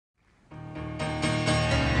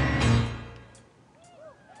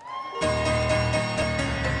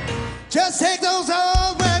Just take those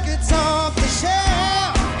old records off the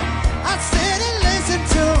shelf. I sit and listen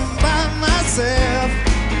to them by myself.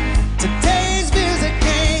 Today's music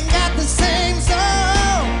ain't got the same soul.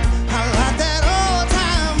 I like that old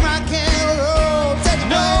time rock and roll.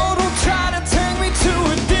 No, don't try to take me to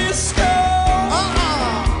a disco.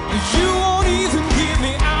 You won't even get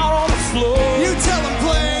me out on the floor. You tell them,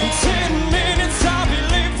 Blaine. 10 minutes, I'll be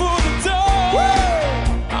late for the door.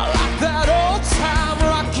 Woo! I like that old time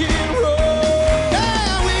rock and roll.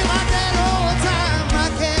 Yeah, we like that old time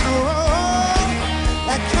rock and roll.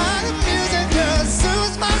 That kind of music just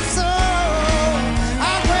soothes my soul.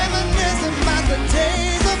 I reminisce about the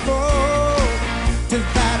days of old. To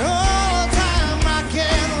that old time rock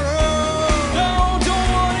and roll. No, don't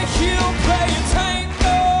wanna hear you play a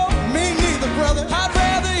tango. Me neither, brother. I'd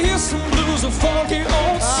rather hear some blues or funky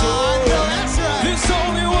old soul. I know that's right. There's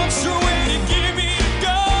only one true way to give me to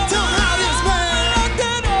go. Tell me how this man. I like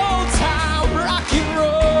that old time rock and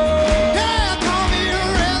roll. Yeah, call me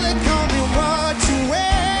really, call me what you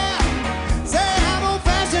wear. Say I'm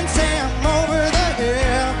old-fashioned, say I'm over the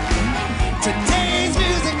hill. Today's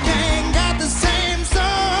music ain't got the same soul.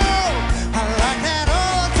 I like that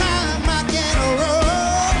old time rock and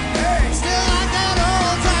roll. Still like that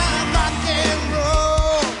old time rock and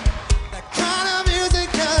roll. That kind of music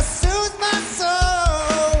just soothes my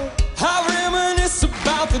soul. I reminisce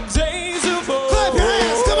about the days of old. Clap your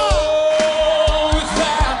hands, come on. With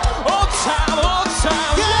that old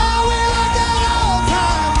time. Yeah, we like that old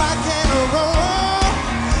time rock and roll.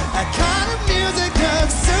 That kind of music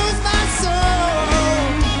just soothes my soul.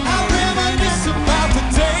 I reminisce About the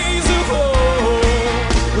days of old.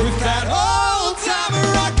 With that old time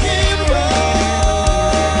rock and roll.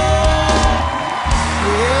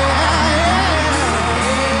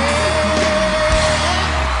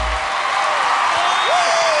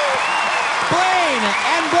 Blaine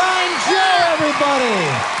and Brian Joe, everybody.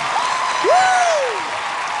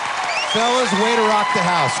 Fellas, way to rock the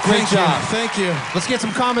house. Great job. Thank you. Let's get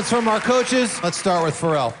some comments from our coaches. Let's start with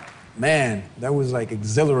Pharrell. Man, that was like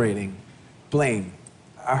exhilarating. Blaine,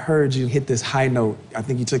 I heard you hit this high note. I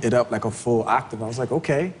think you took it up like a full octave. I was like,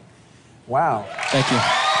 okay, wow. Thank you.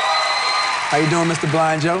 How you doing, Mr.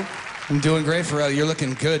 Blind Joe? I'm doing great, Pharrell. You're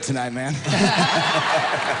looking good tonight, man.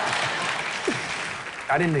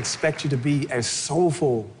 I didn't expect you to be as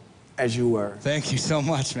soulful as you were. Thank you so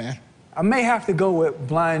much, man. I may have to go with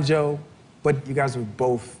Blind Joe, but you guys were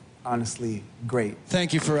both honestly great.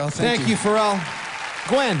 Thank you, Pharrell. Thank you, Pharrell.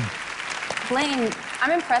 Gwen. Blaine,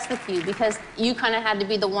 I'm impressed with you because you kind of had to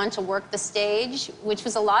be the one to work the stage, which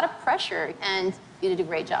was a lot of pressure, and you did a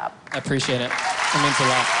great job. I appreciate it. It means a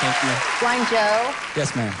lot. Thank you. Blind Joe,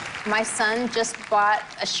 Yes, ma'am. my son just bought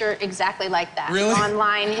a shirt exactly like that Really?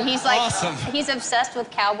 online. And he's like, Awesome. he's obsessed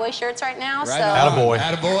with cowboy shirts right now. Right so, on. Attaboy.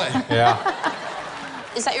 Attaboy. Yeah.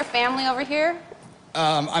 is that your family over here?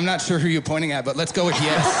 I'm not sure who you're pointing at, but let's go with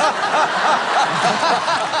yes.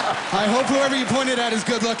 I hope whoever you pointed at is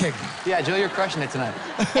good looking. Yeah, Joe, you're crushing it tonight.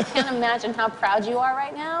 I can't imagine how proud you are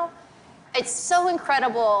right now. It's so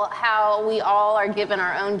incredible how we all are given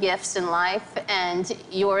our own gifts in life, and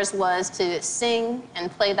yours was to sing and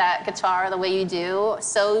play that guitar the way you do,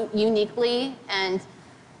 so uniquely, and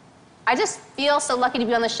I just feel so lucky to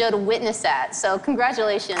be on the show to witness that. So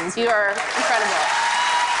congratulations, you are incredible.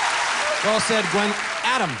 Well said, Gwen.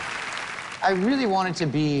 Adam. I really wanted to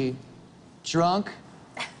be drunk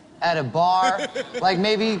at a bar, like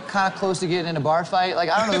maybe kind of close to getting in a bar fight. Like,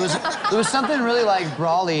 I don't know, there was something really like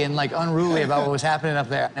brawly and like unruly about what was happening up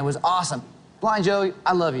there. And it was awesome. Blind Joe,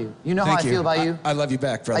 I love you. You know how I feel about you. I love you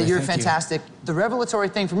back, brother. You're Thank you. fantastic. The revelatory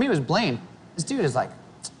thing for me was Blaine. This dude's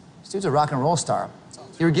a rock and roll star.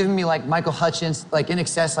 You were giving me like Michael Hutchins, like In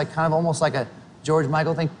Excess, like kind of almost like a George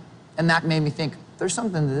Michael thing. And that made me think, there's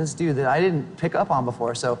something to this dude that I didn't pick up on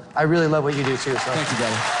before. So I really love what you do too. So. Thank you,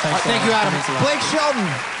 brother. Thank you, Adam. Blake Shelton,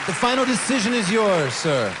 the final decision is yours,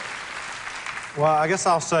 sir. Well, I guess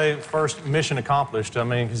I'll say first, mission accomplished. I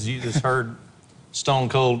mean, because you just heard Stone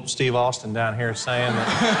Cold Steve Austin down here saying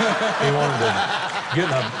that he wanted to get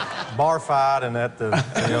in a bar fight and at the,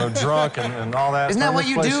 drunk and all that. Isn't that what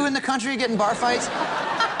you do in the country, get in bar fights?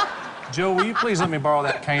 Joe, will you please let me borrow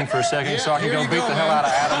that cane for a second so I can go beat the hell out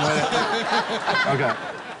of Adam with it?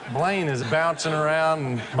 Okay. Blaine is bouncing around,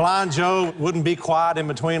 and Blind Joe wouldn't be quiet in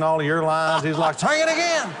between all of your lines. He's like, sing it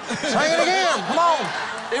again! Sing it again! Come on!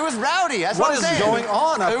 It was rowdy, that's what I'm saying. What is going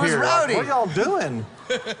on up here? It was rowdy. Like, what are y'all doing?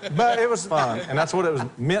 But it was fun, and that's what it was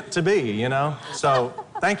meant to be, you know? So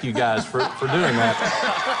thank you guys for doing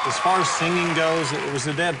that. As far as singing goes, it was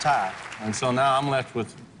a dead tie. And so now I'm left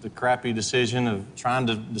with the crappy decision of trying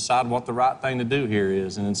to decide what the right thing to do here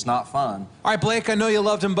is, and it's not fun. All right, Blake, I know you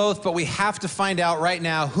loved them both, but we have to find out right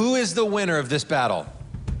now who is the winner of this battle.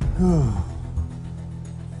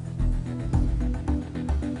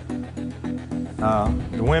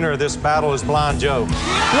 The winner of this battle is Blind Joe.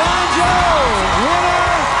 Blind Joe, winner,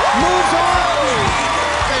 moves on.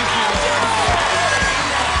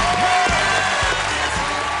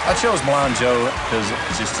 I chose Blind Joe because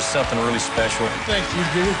it's just something really special. Thank you,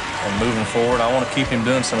 dude. And moving forward, I want to keep him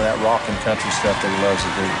doing some of that rock and country stuff that he loves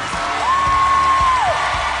to do.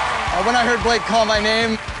 When I heard Blake call my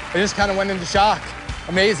name, I just kind of went into shock.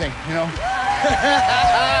 Amazing, you know?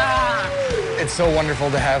 It's so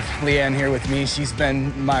wonderful to have Leanne here with me. She's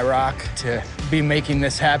been my rock to be making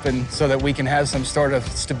this happen so that we can have some sort of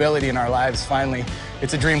stability in our lives finally.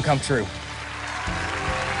 It's a dream come true.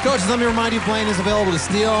 Coaches, let me remind you, Blaine is available to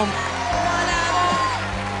steal.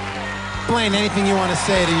 Blaine, anything you want to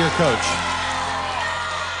say to your coach?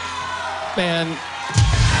 Man,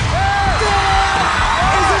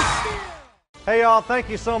 Hey, y'all, thank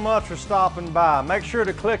you so much for stopping by. Make sure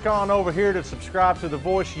to click on over here to subscribe to The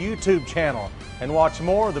Voice YouTube channel and watch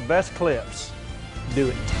more of the best clips. Do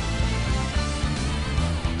it.